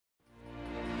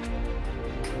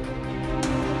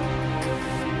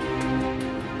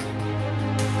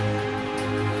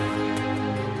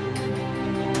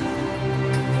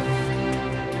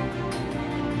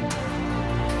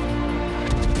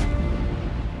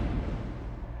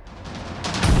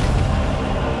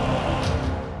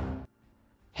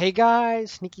Hey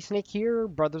guys, Sneaky Snake here,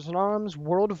 Brothers in Arms,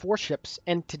 World of Warships,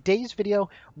 and today's video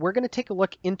we're going to take a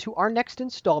look into our next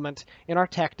installment in our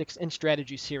Tactics and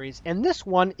Strategy series, and this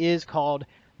one is called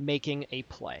Making a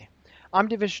Play. I'm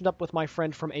divisioned up with my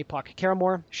friend from APOC,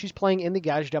 Karamor. She's playing in the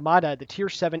Gajdamada, the Tier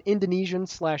 7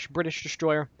 Indonesian/British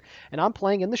destroyer, and I'm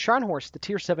playing in the Scharnhorst, the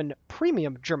Tier 7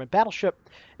 premium German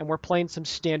battleship, and we're playing some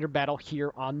standard battle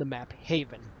here on the map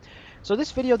Haven. So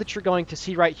this video that you're going to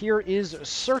see right here is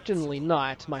certainly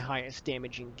not my highest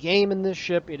damaging game in this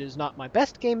ship. It is not my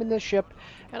best game in this ship,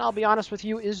 and I'll be honest with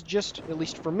you, is just, at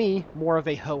least for me, more of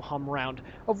a ho-hum round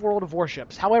of World of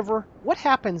Warships. However, what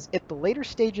happens at the later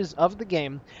stages of the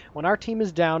game, when our team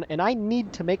is down and I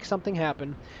need to make something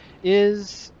happen,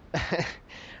 is...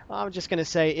 I'm just going to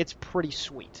say it's pretty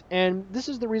sweet. And this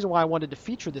is the reason why I wanted to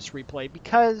feature this replay,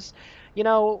 because, you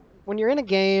know, when you're in a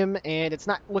game and it's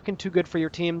not looking too good for your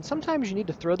team, sometimes you need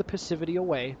to throw the passivity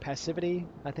away. Passivity,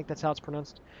 I think that's how it's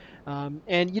pronounced.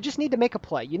 And you just need to make a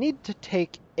play. You need to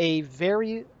take a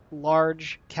very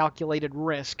large calculated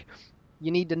risk.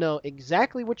 You need to know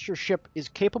exactly what your ship is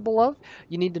capable of.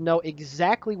 You need to know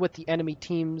exactly what the enemy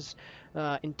team's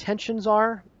intentions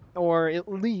are, or at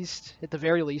the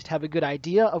very least, have a good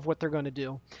idea of what they're going to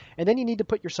do. And then you need to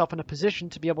put yourself in a position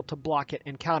to be able to block it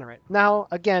and counter it. Now,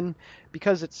 again,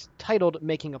 because it's titled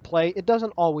Making a Play, it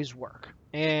doesn't always work.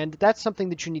 And that's something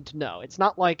that you need to know. It's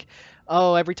not like,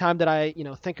 oh, every time that I,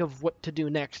 think of what to do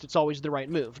next, it's always the right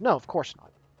move. No, of course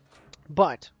not.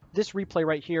 But this replay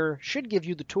right here should give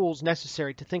you the tools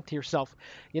necessary to think to yourself,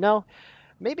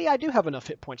 maybe I do have enough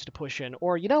hit points to push in,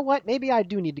 or you know what, maybe I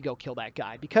do need to go kill that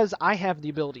guy, because I have the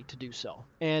ability to do so.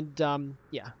 And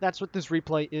yeah, that's what this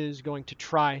replay is going to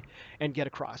try and get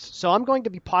across. So I'm going to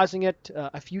be pausing it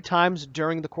a few times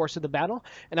during the course of the battle,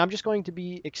 and I'm just going to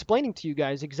be explaining to you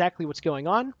guys exactly what's going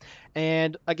on.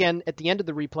 And again, at the end of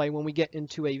the replay, when we get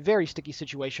into a very sticky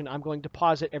situation, I'm going to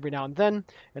pause it every now and then,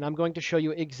 and I'm going to show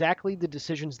you exactly the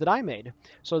decisions that I made,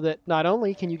 so that not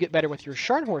only can you get better with your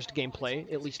Scharnhorst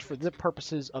gameplay, at least for the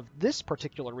purposes of this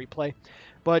particular replay,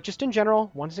 but just in general,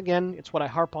 once again, it's what I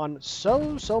harp on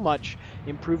so much,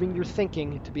 improving your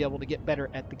thinking to be able to get better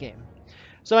at the game.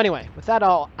 So anyway, with that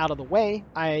all out of the way,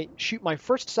 I shoot my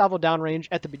first salvo downrange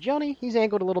at the Bigioni. He's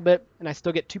angled a little bit, and I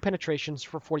still get 2 penetrations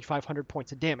for 4,500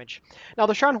 points of damage. Now,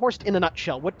 the Scharnhorst in a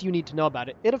nutshell, what do you need to know about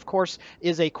it? It, of course,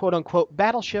 is a quote-unquote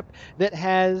battleship that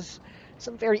has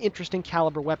some very interesting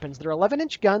caliber weapons. They're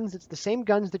 11-inch guns. It's the same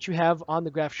guns that you have on the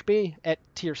Graf Spee at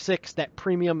Tier 6, that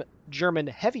premium German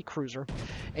heavy cruiser.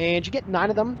 And you get 9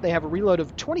 of them. They have a reload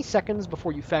of 20 seconds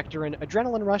before you factor in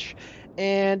Adrenaline Rush.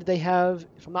 And they have,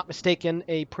 if I'm not mistaken,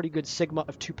 a pretty good Sigma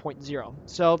of 2.0.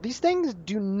 So these things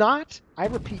do not, I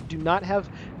repeat, do not have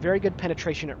very good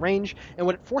penetration at range. And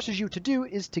what it forces you to do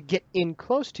is to get in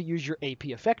close to use your AP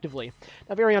effectively.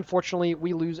 Now, very unfortunately,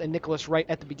 we lose a Nicholas right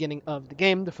at the beginning of the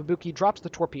game. The Fubuki drops the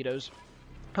torpedoes.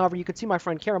 However, you can see my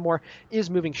friend Karamor is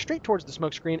moving straight towards the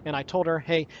smoke screen, and I told her,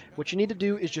 hey, what you need to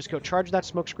do is just go charge that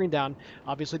smoke screen down.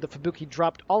 Obviously, the Fubuki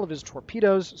dropped all of his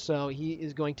torpedoes, so he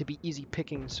is going to be easy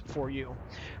pickings for you.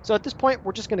 So at this point,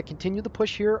 we're just going to continue the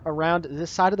push here around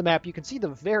this side of the map. You can see the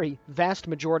very vast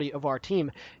majority of our team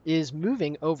is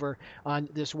moving over on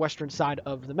this western side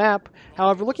of the map.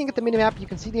 However, looking at the minimap, you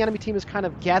can see the enemy team is kind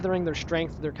of gathering their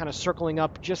strength. They're kind of circling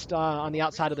up just on the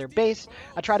outside of their base.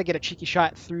 I try to get a cheeky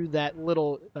shot through that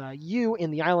little U in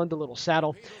the island, the little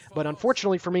saddle, but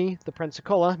unfortunately for me, the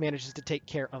Pensacola manages to take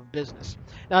care of business.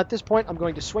 Now at this point, I'm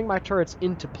going to swing my turrets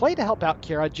into play to help out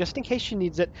Kara, just in case she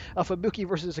needs it. A Fubuki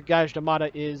versus a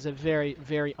Gajdamada is a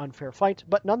very unfair fight,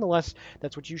 but nonetheless,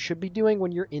 that's what you should be doing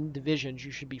when you're in divisions.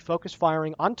 You should be focus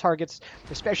firing on targets,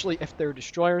 especially if they're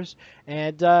destroyers,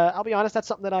 and I'll be honest, that's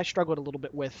something that I struggled a little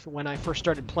bit with when I first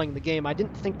started playing the game. I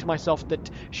didn't think to myself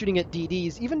that shooting at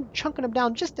DDs, even chunking them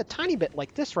down just a tiny bit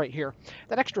like this right here,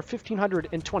 that extra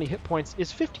 1,520 hit points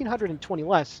is 1,520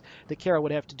 less that Kara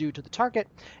would have to do to the target,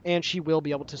 and she will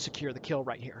be able to secure the kill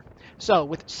right here. So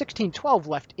with 16:12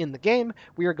 left in the game,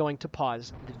 we are going to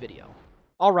pause the video.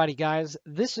 Alrighty guys,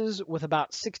 this is with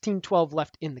about 16:12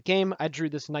 left in the game. I drew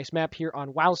this nice map here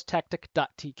on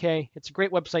wowstactic.tk. It's a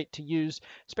great website to use,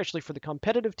 especially for the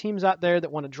competitive teams out there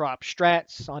that want to draw up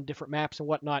strats on different maps and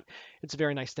whatnot. It's a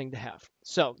very nice thing to have.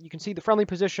 So you can see the friendly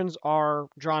positions are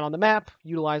drawn on the map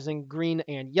utilizing green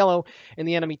and yellow, and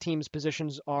the enemy team's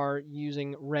positions are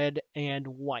using red and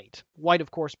white. White,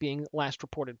 of course, being last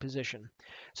reported position.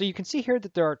 So you can see here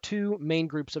that there are 2 main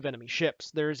groups of enemy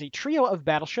ships. There's a trio of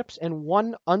battleships and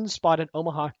 1 unspotted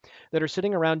Omaha that are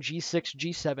sitting around G6,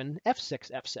 G7,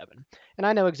 F6, F7. And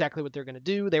I know exactly what they're going to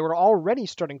do. They were already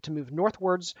starting to move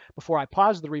northwards before I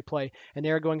paused the replay, and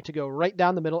they are going to go right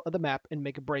down the middle of the map and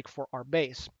make a break for our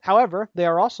base. However, they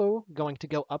are also going to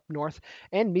go up north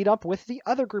and meet up with the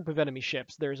other group of enemy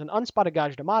ships. There's an unspotted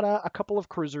Gage d'Armada, a couple of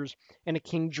cruisers, and a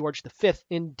King George V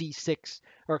in D6,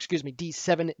 or excuse me,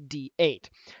 D7, D8.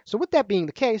 So with that being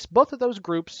the case, both of those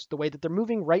groups, the way that they're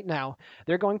moving right now,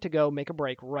 they're going to go make a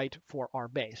break right for our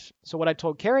base. So what I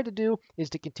told Kara to do is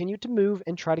to continue to move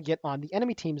and try to get on the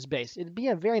enemy team's base. It'd be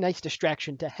a very nice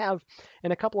distraction to have,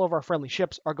 and a couple of our friendly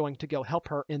ships are going to go help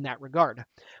her in that regard.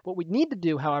 What we need to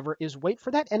do, however, is wait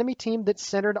for that enemy team that's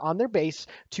centered on their base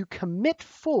to commit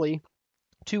fully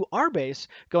to our base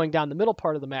going down the middle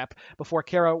part of the map before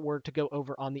Kara were to go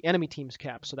over on the enemy team's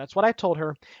cap. So that's what I told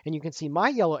her, and you can see my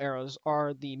yellow arrows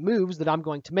are the moves that I'm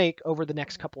going to make over the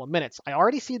next couple of minutes. I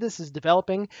already see this is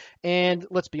developing, and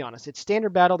let's be honest, it's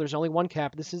standard battle. There's only one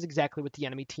cap. This is exactly what the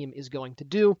enemy team is going to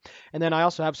do. And then I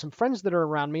also have some friends that are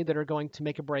around me that are going to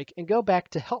make a break and go back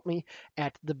to help me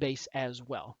at the base as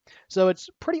well. So it's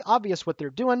pretty obvious what they're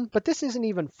doing, but this isn't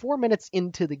even 4 minutes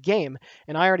into the game,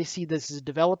 and I already see this is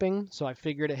developing, so I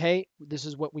figured, hey, this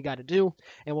is what we got to do,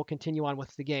 and we'll continue on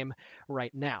with the game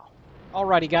right now.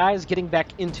 Alrighty guys, getting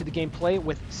back into the gameplay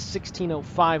with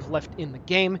 16:05 left in the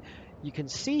game. You can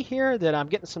see here that I'm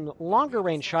getting some longer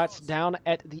range shots down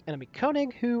at the enemy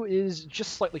Koenig, who is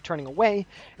just slightly turning away,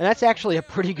 and that's actually a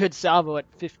pretty good salvo at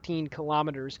 15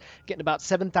 kilometers, getting about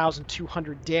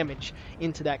 7,200 damage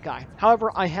into that guy.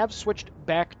 However, I have switched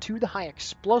back to the high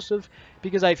explosive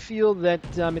because I feel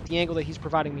that at the angle that he's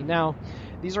providing me now,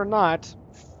 these are not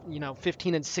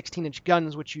 15 and 16 inch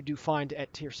guns, which you do find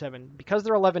at tier 7. Because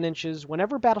they're 11 inches,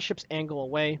 whenever battleships angle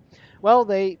away, well,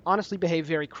 they honestly behave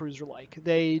very cruiser-like.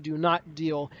 They do not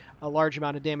deal a large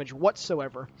amount of damage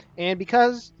whatsoever. And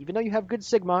because, even though you have good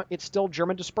Sigma, it's still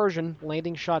German dispersion,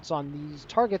 landing shots on these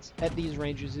targets at these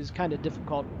ranges is kind of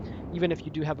difficult, even if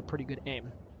you do have a pretty good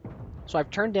aim. So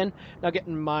I've turned in, now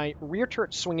getting my rear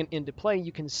turret swinging into play.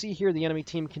 You can see here the enemy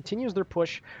team continues their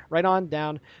push right on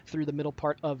down through the middle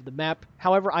part of the map.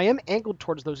 However, I am angled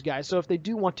towards those guys, so if they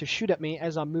do want to shoot at me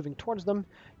as I'm moving towards them,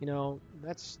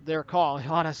 that's their call,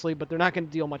 honestly, but they're not going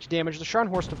to deal much damage. The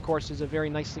Scharnhorst, of course, is a very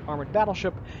nicely armored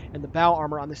battleship, and the bow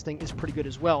armor on this thing is pretty good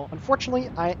as well. Unfortunately,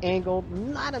 I angled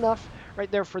not enough right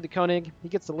there for the Koenig. He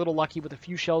gets a little lucky with a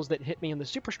few shells that hit me in the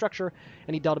superstructure,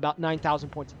 and he dealt about 9,000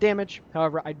 points of damage.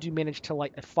 However, I do manage to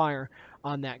light a fire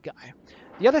on that guy.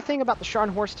 The other thing about the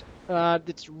Scharnhorst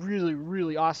that's really,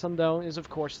 really awesome, though, is, of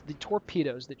course, the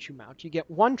torpedoes that you mount. You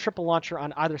get one triple launcher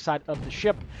on either side of the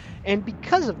ship, and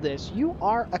because of this, you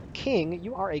are a king,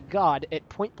 you are a god at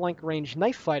point-blank range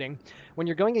knife fighting when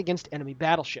you're going against enemy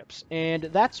battleships. And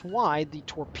that's why the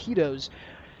torpedoes,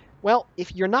 well,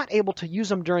 if you're not able to use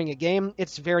them during a game,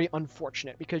 it's very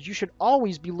unfortunate, because you should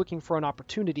always be looking for an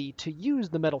opportunity to use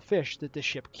the metal fish that this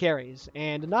ship carries.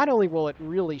 And not only will it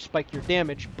really spike your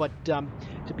damage, but to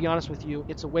be honest with you,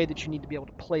 it's a way that you need to be able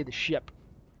to play the ship.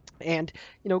 And,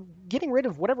 getting rid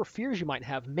of whatever fears you might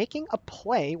have, making a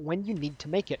play when you need to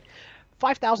make it.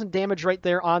 5,000 damage right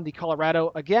there on the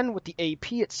Colorado. Again, with the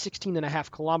AP at 16.5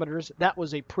 kilometers, that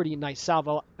was a pretty nice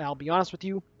salvo, I'll be honest with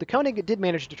you. The Koenig did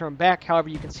manage to turn back. However,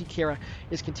 you can see Kara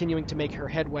is continuing to make her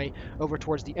headway over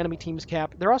towards the enemy team's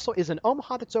cap. There also is an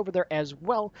Omaha that's over there as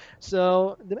well.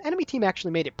 So the enemy team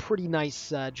actually made a pretty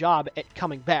nice job at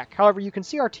coming back. However, you can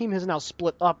see our team has now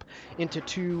split up into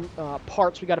two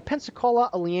parts. We got a Pensacola,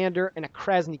 a Leander, and a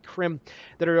Krasny Krim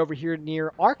that are over here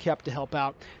near our cap to help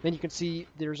out. Then you can see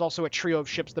there's also a trio of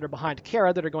ships that are behind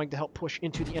Kara that are going to help push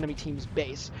into the enemy team's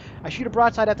base. I shoot a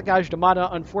broadside at the Gage d'Armada.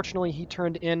 Unfortunately, he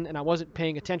turned in and I wasn't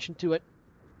paying attention to it.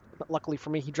 But luckily for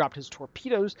me, he dropped his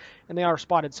torpedoes, and they are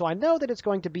spotted. So I know that it's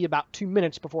going to be about 2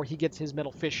 minutes before he gets his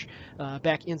metal fish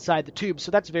back inside the tube.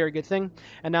 So that's a very good thing.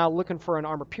 And now looking for an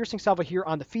armor-piercing salvo here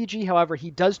on the Fiji. However,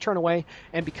 he does turn away.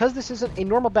 And because this isn't a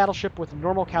normal battleship with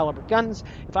normal caliber guns,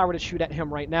 if I were to shoot at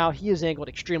him right now, he is angled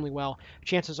extremely well.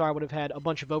 Chances are I would have had a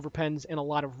bunch of overpens and a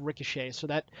lot of ricochets. So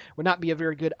that would not be a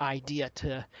very good idea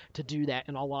to do that,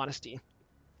 in all honesty.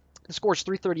 The score is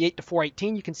 338 to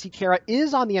 418. You can see Kara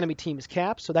is on the enemy team's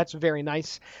cap, so that's very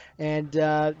nice. And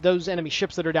those enemy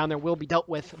ships that are down there will be dealt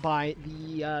with by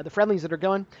the friendlies that are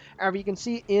going. However, you can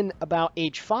see in about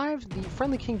age 5, the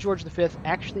friendly King George V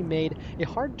actually made a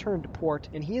hard turn to port,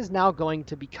 and he is now going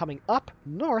to be coming up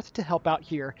north to help out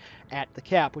here at the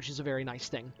cap, which is a very nice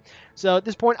thing. So at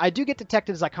this point, I do get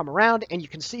detected as I come around, and you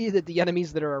can see that the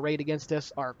enemies that are arrayed against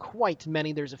us are quite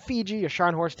many. There's a Fiji, a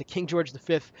Scharnhorst, a King George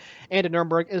V, and a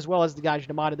Nuremberg, as well as the Gage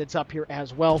d'Armada that's up here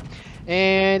as well.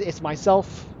 And it's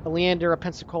myself, a Leander, a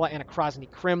Pensacola, and a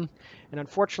Krasny Krim. And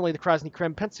unfortunately, the Krasny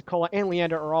Krim, Pensacola, and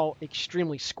Leander are all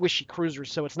extremely squishy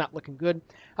cruisers, so it's not looking good.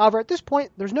 However, at this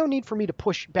point, there's no need for me to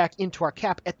push back into our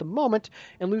cap at the moment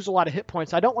and lose a lot of hit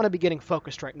points. I don't want to be getting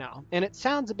focused right now. And it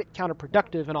sounds a bit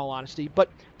counterproductive in all honesty, but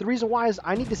the reason why is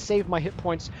I need to save my hit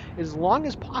points as long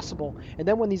as possible, and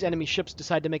then when these enemy ships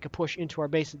decide to make a push into our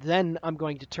base, then I'm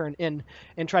going to turn in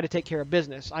and try to take care of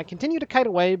business. I continue to kite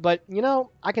away, but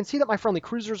I can see that my friendly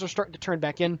cruisers are starting to turn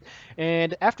back in,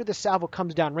 and after this salvo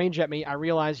comes down range at me, I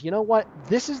realize, you know what,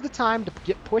 this is the time to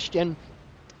get pushed in,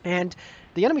 and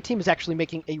the enemy team is actually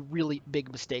making a really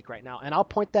big mistake right now, and I'll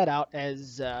point that out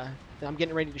as I'm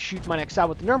getting ready to shoot my next salvo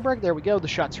with the Nuremberg. There we go, the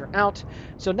shots are out.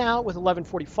 So now, with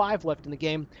 11:45 left in the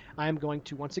game, I'm going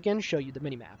to once again show you the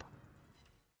minimap.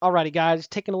 Alrighty guys,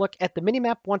 taking a look at the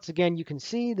minimap once again, you can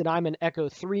see that I'm in Echo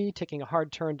 3, taking a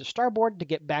hard turn to starboard to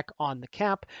get back on the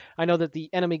cap. I know that the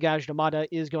enemy Gaj Yamada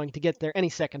is going to get there any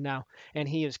second now, and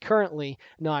he is currently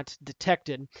not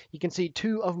detected. You can see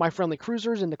two of my friendly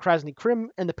cruisers in the Krasny Krim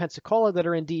and the Pensacola that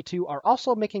are in D2 are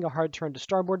also making a hard turn to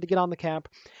starboard to get on the cap.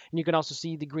 And you can also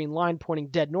see the green line pointing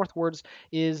dead northwards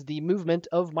is the movement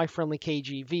of my friendly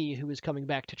KGV, who is coming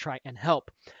back to try and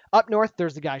help. Up north,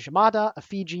 there's the Gaj Yamada, a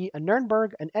Fiji, a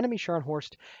Nuremberg, an enemy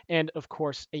Scharnhorst, and of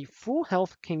course a full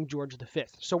health King George V.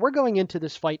 So we're going into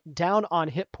this fight down on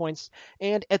hit points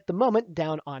and at the moment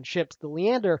down on ships. The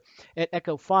Leander at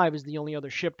Echo 5 is the only other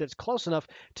ship that's close enough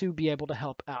to be able to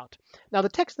help out. Now the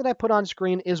text that I put on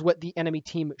screen is what the enemy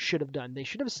team should have done. They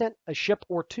should have sent a ship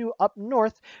or two up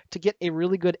north to get a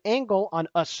really good angle on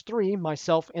us three,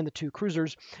 myself and the two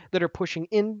cruisers that are pushing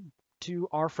in to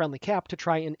our friendly cap to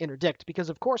try and interdict,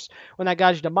 because of course when that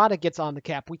Gaj Yamada gets on the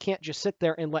cap, we can't just sit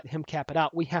there and let him cap it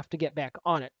out. We have to get back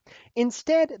on it.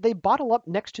 Instead, they bottle up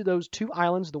next to those two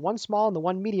islands, the one small and the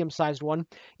one medium-sized one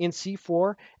in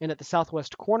C4 and at the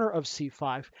southwest corner of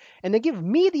C5, and they give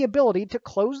me the ability to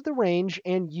close the range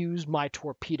and use my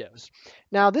torpedoes.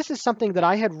 Now this is something that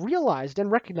I had realized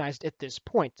and recognized at this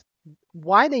point.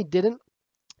 Why they didn't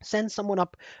send someone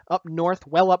up north,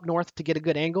 well up north, to get a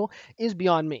good angle is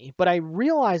beyond me. But I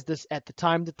realized this at the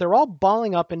time, that they're all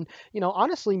balling up and,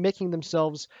 honestly making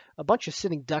themselves a bunch of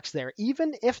sitting ducks there.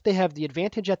 Even if they have the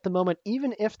advantage at the moment,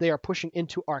 even if they are pushing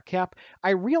into our cap,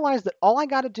 I realized that all I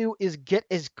got to do is get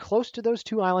as close to those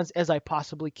two islands as I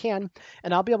possibly can,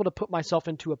 and I'll be able to put myself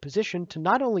into a position to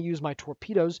not only use my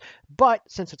torpedoes, but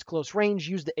since it's close range,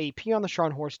 use the AP on the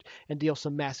Scharnhorst and deal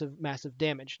some massive, massive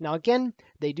damage. Now again,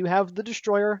 they do have the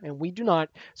destroyer, and we do not,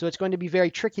 so it's going to be very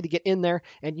tricky to get in there,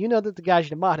 and you know that the Gaj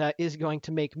Yamada is going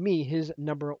to make me his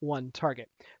 #1 target.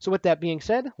 So with that being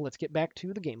said, let's get back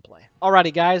to the gameplay.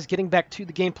 Alrighty guys, getting back to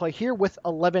the gameplay here with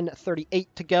 11:38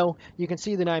 to go. You can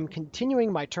see that I'm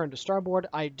continuing my turn to starboard.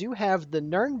 I do have the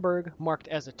Nuremberg marked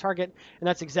as a target, and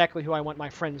that's exactly who I want my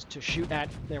friends to shoot at.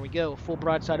 There we go, full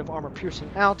broadside of armor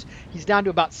piercing out. He's down to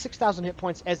about 6,000 hit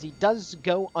points as he does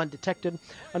go undetected.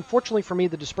 Unfortunately for me,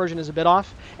 the dispersion is a bit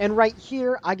off, and right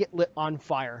here I get lit on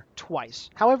fire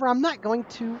twice. However, I'm not going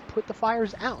to put the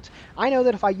fires out. I know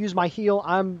that if I use my heal,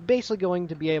 I'm basically going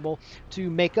to be able to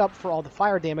make up for all the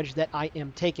fire damage that I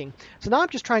am taking. So now I'm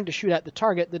just trying to shoot at the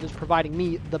target that is providing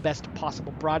me the best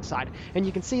possible broadside. And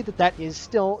you can see that that is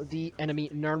still the enemy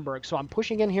Nuremberg. So I'm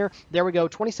pushing in here. There we go,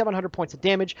 2,700 points of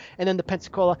damage. And then the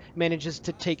Pensacola manages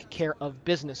to take care of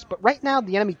business. But right now,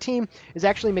 the enemy team is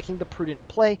actually making the prudent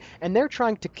play, and they're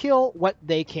trying to kill what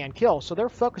they can kill. So they're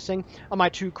focusing on my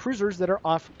two cruisers that are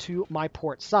off to my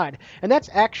port side. And that's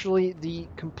actually the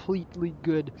completely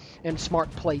good and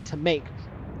smart play to make.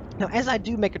 Now, as I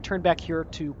do make a turn back here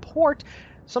to port,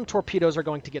 some torpedoes are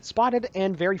going to get spotted,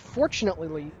 and very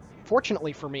fortunately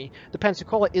for me, the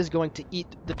Pensacola is going to eat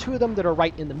the two of them that are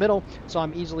right in the middle, so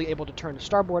I'm easily able to turn to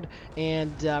starboard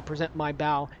and present my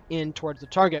bow in towards the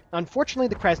target. Unfortunately,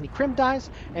 the Krasny Krim dies,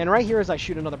 and right here as I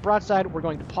shoot another broadside, we're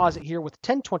going to pause it here with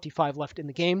 10:25 left in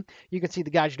the game. You can see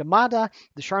the Gaj Yamada,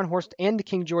 the Scharnhorst, and the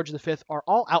King George V are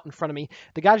all out in front of me.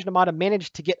 The Gaj Yamada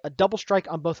managed to get a double strike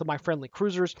on both of my friendly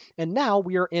cruisers, and now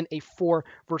we are in a 4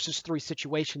 versus 3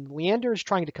 situation. Leander is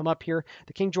trying to come up here.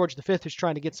 The King George V is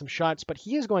trying to get some shots, but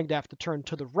he is going to have to turn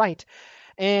to the right.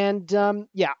 And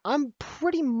yeah, I'm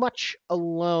pretty much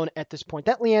alone at this point.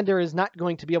 That Leander is not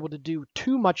going to be able to do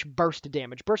too much burst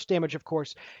damage. Burst damage, of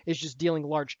course, is just dealing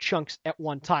large chunks at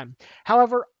one time.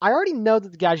 However, I already know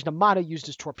that the Gaj Yamada used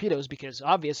his torpedoes because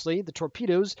obviously the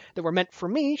torpedoes that were meant for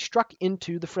me struck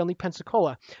into the friendly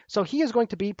Pensacola. So he is going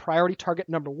to be priority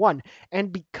target #1.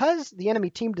 And because the enemy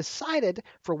team decided,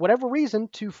 for whatever reason,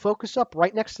 to focus up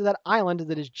right next to that island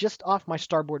that is just off my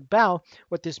starboard bow,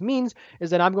 what this means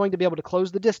is that I'm going to be able to close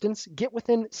close the distance, get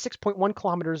within 6.1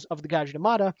 kilometers of the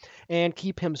Gajamada, and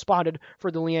keep him spotted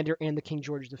for the Leander and the King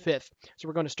George V. So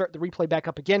we're going to start the replay back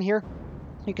up again here.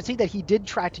 You can see that he did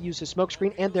try to use his smoke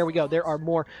screen, and there we go. There are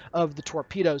more of the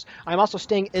torpedoes. I'm also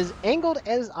staying as angled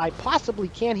as I possibly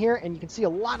can here, and you can see a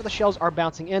lot of the shells are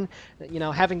bouncing in. You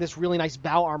know, having this really nice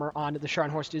bow armor on the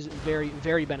Scharnhorst is very,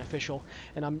 very beneficial.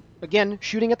 And I'm, again,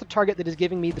 shooting at the target that is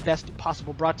giving me the best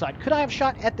possible broadside. Could I have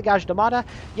shot at the Gajamada?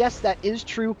 Yes, that is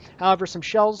true. However, some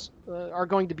shells are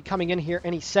going to be coming in here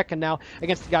any second now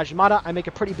against the Gajamada. I make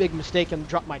a pretty big mistake and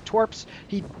drop my torps.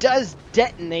 He does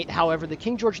detonate, however. The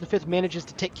King George V manages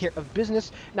to take care of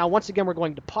business. Now, once again, we're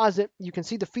going to pause it. You can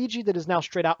see the Fiji that is now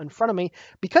straight out in front of me.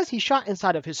 Because he shot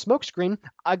inside of his smoke screen,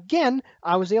 again,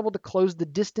 I was able to close the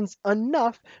distance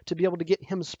enough to be able to get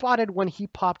him spotted when he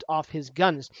popped off his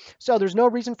guns. So there's no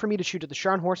reason for me to shoot at the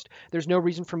Scharnhorst. There's no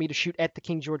reason for me to shoot at the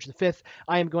King George V.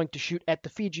 I am going to shoot at the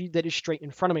Fiji that is straight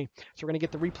in front of me. So we're going to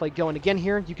get the replay going again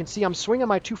here. You can see I'm swinging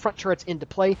my two front turrets into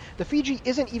play. The Fiji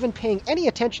isn't even paying any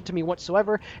attention to me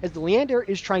whatsoever as the Leander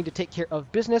is trying to take care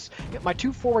of business. Get my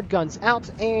two forward guns out,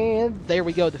 and there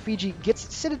we go. The Fiji gets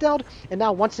citadeled, and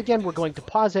now once again we're going to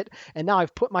pause it, and now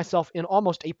I've put myself in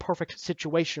almost a perfect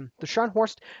situation. The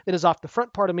Scharnhorst that is off the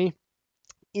front part of me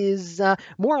is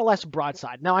more or less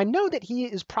broadside. Now, I know that he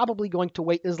is probably going to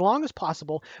wait as long as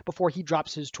possible before he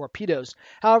drops his torpedoes.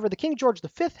 However, the King George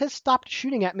V has stopped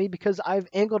shooting at me because I've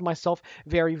angled myself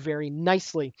very, very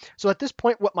nicely. So at this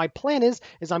point, what my plan is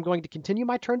I'm going to continue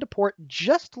my turn to port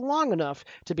just long enough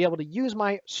to be able to use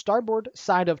my starboard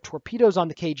side of torpedoes on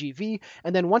the KGV,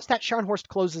 and then once that Scharnhorst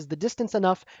closes the distance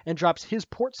enough and drops his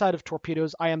port side of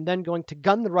torpedoes, I am then going to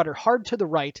gun the rudder hard to the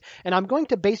right, and I'm going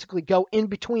to basically go in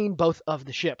between both of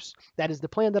the ships. That is the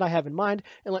plan that I have in mind,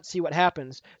 and let's see what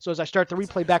happens. So as I start the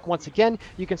replay back once again,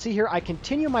 you can see here I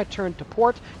continue my turn to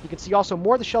port. You can see also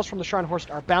more of the shells from the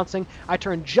Scharnhorst are bouncing. I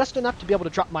turn just enough to be able to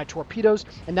drop my torpedoes,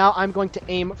 and now I'm going to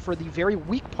aim for the very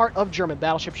weak part of German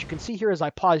battleships. You can see here as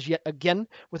I pause yet again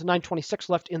with 9:26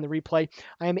 left in the replay,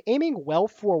 I am aiming well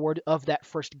forward of that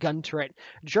first gun turret.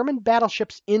 German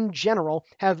battleships in general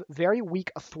have very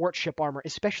weak thwart ship armor,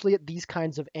 especially at these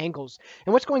kinds of angles.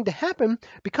 And what's going to happen,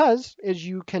 because as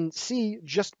you can see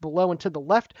just below and to the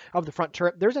left of the front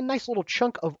turret, there's a nice little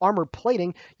chunk of armor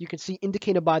plating you can see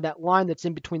indicated by that line that's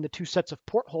in between the two sets of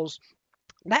portholes.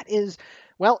 That is,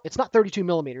 well, it's not 32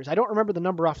 millimeters. I don't remember the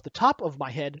number off the top of my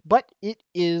head, but it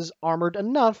is armored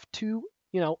enough to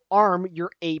arm your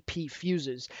AP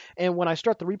fuses. And when I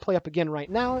start the replay up again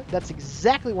right now, that's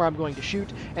exactly where I'm going to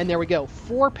shoot. And there we go.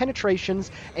 4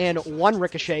 penetrations and 1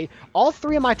 ricochet. All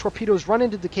 3 of my torpedoes run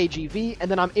into the KGV,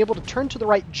 and then I'm able to turn to the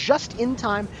right just in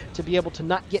time to be able to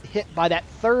not get hit by that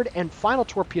third and final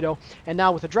torpedo. And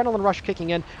now with adrenaline rush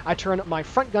kicking in, I turn my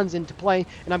front guns into play,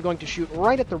 and I'm going to shoot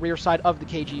right at the rear side of the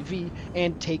KGV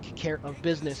and take care of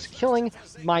business, killing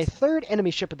my third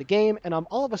enemy ship of the game, and I'm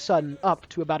all of a sudden up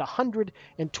to about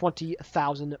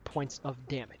 120,000 points of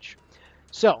damage.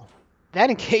 So that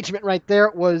engagement right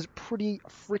there was pretty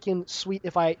freaking sweet,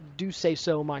 if I do say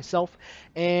so myself.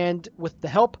 And with the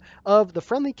help of the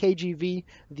friendly KGV,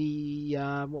 the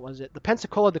the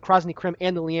Pensacola, the Krasny Krim,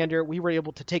 and the Leander, we were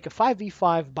able to take a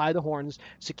 5v5 by the horns,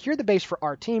 secure the base for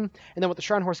our team, and then with the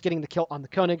Scharnhorst getting the kill on the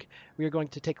Koenig, we are going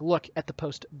to take a look at the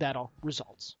post-battle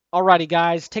results. Alrighty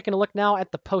guys, taking a look now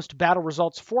at the post-battle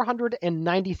results.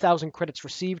 490,000 credits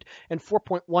received and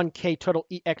 4.1k total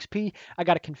EXP. I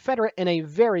got a Confederate in a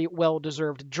very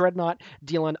well-deserved Dreadnought,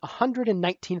 dealing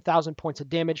 119,000 points of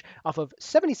damage off of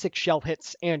 76 shell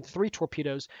hits and 3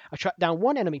 torpedoes. I shot down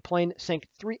 1 enemy plane, sank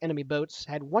 3 enemy boats,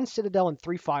 had 1 citadel and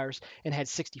 3 fires, and had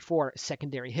 64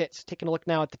 secondary hits. Taking a look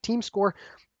now at the team score.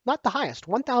 Not the highest,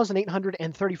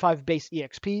 1,835 base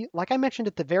EXP. Like I mentioned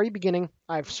at the very beginning,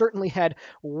 I've certainly had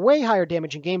way higher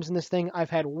damaging games in this thing. I've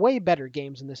had way better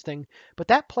games in this thing. But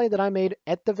that play that I made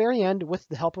at the very end with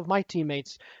the help of my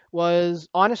teammates was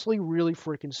honestly really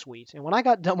freaking sweet. And when I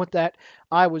got done with that,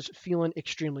 I was feeling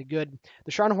extremely good.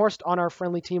 The Scharnhorst on our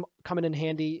friendly team coming in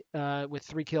handy with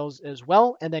 3 kills as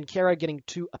well. And then Kara getting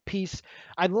 2 apiece.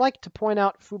 I'd like to point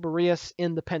out Fubarius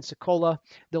in the Pensacola,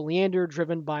 the Leander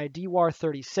driven by Diwar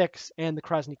 36, and the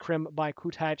Krasny Krim by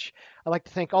Kutach. I'd like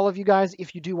to thank all of you guys.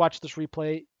 If you do watch this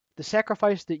replay, the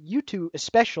sacrifice that you two,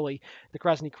 especially the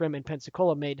Krasny Krim and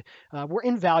Pensacola, made were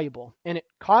invaluable, and it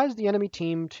caused the enemy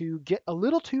team to get a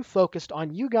little too focused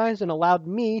on you guys and allowed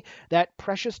me that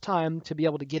precious time to be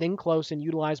able to get in close and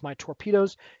utilize my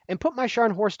torpedoes and put my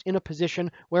Scharnhorst in a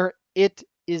position where it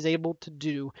is able to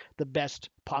do the best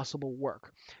possible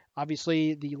work.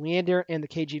 Obviously, the Leander and the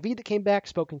KGV that came back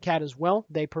spoke in Cat as well.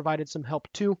 They provided some help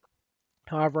too.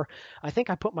 However, I think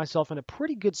I put myself in a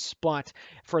pretty good spot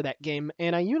for that game,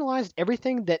 and I utilized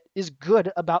everything that is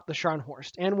good about the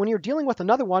Scharnhorst. And when you're dealing with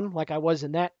another one, like I was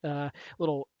in that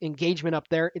little engagement up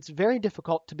there, it's very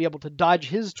difficult to be able to dodge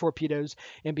his torpedoes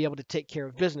and be able to take care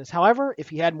of business. However, if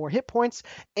he had more hit points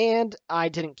and I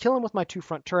didn't kill him with my 2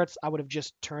 front turrets, I would have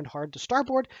just turned hard to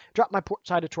starboard, dropped my port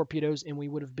side of torpedoes, and we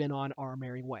would have been on our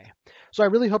merry way. So I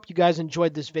really hope you guys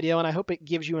enjoyed this video, and I hope it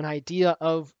gives you an idea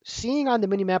of seeing on the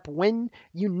minimap when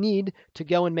you need to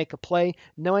go and make a play,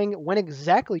 knowing when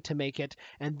exactly to make it,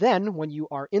 and then when you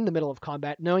are in the middle of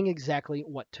combat, knowing exactly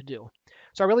what to do.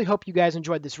 So I really hope you guys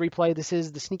enjoyed this replay. This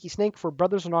is the Sneaky Snake for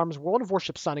Brothers in Arms World of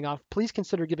Warships signing off. Please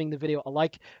consider giving the video a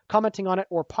like, commenting on it,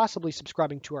 or possibly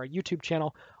subscribing to our YouTube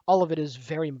channel. All of it is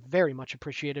very, very much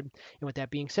appreciated. And with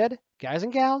that being said, guys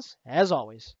and gals, as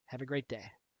always, have a great day.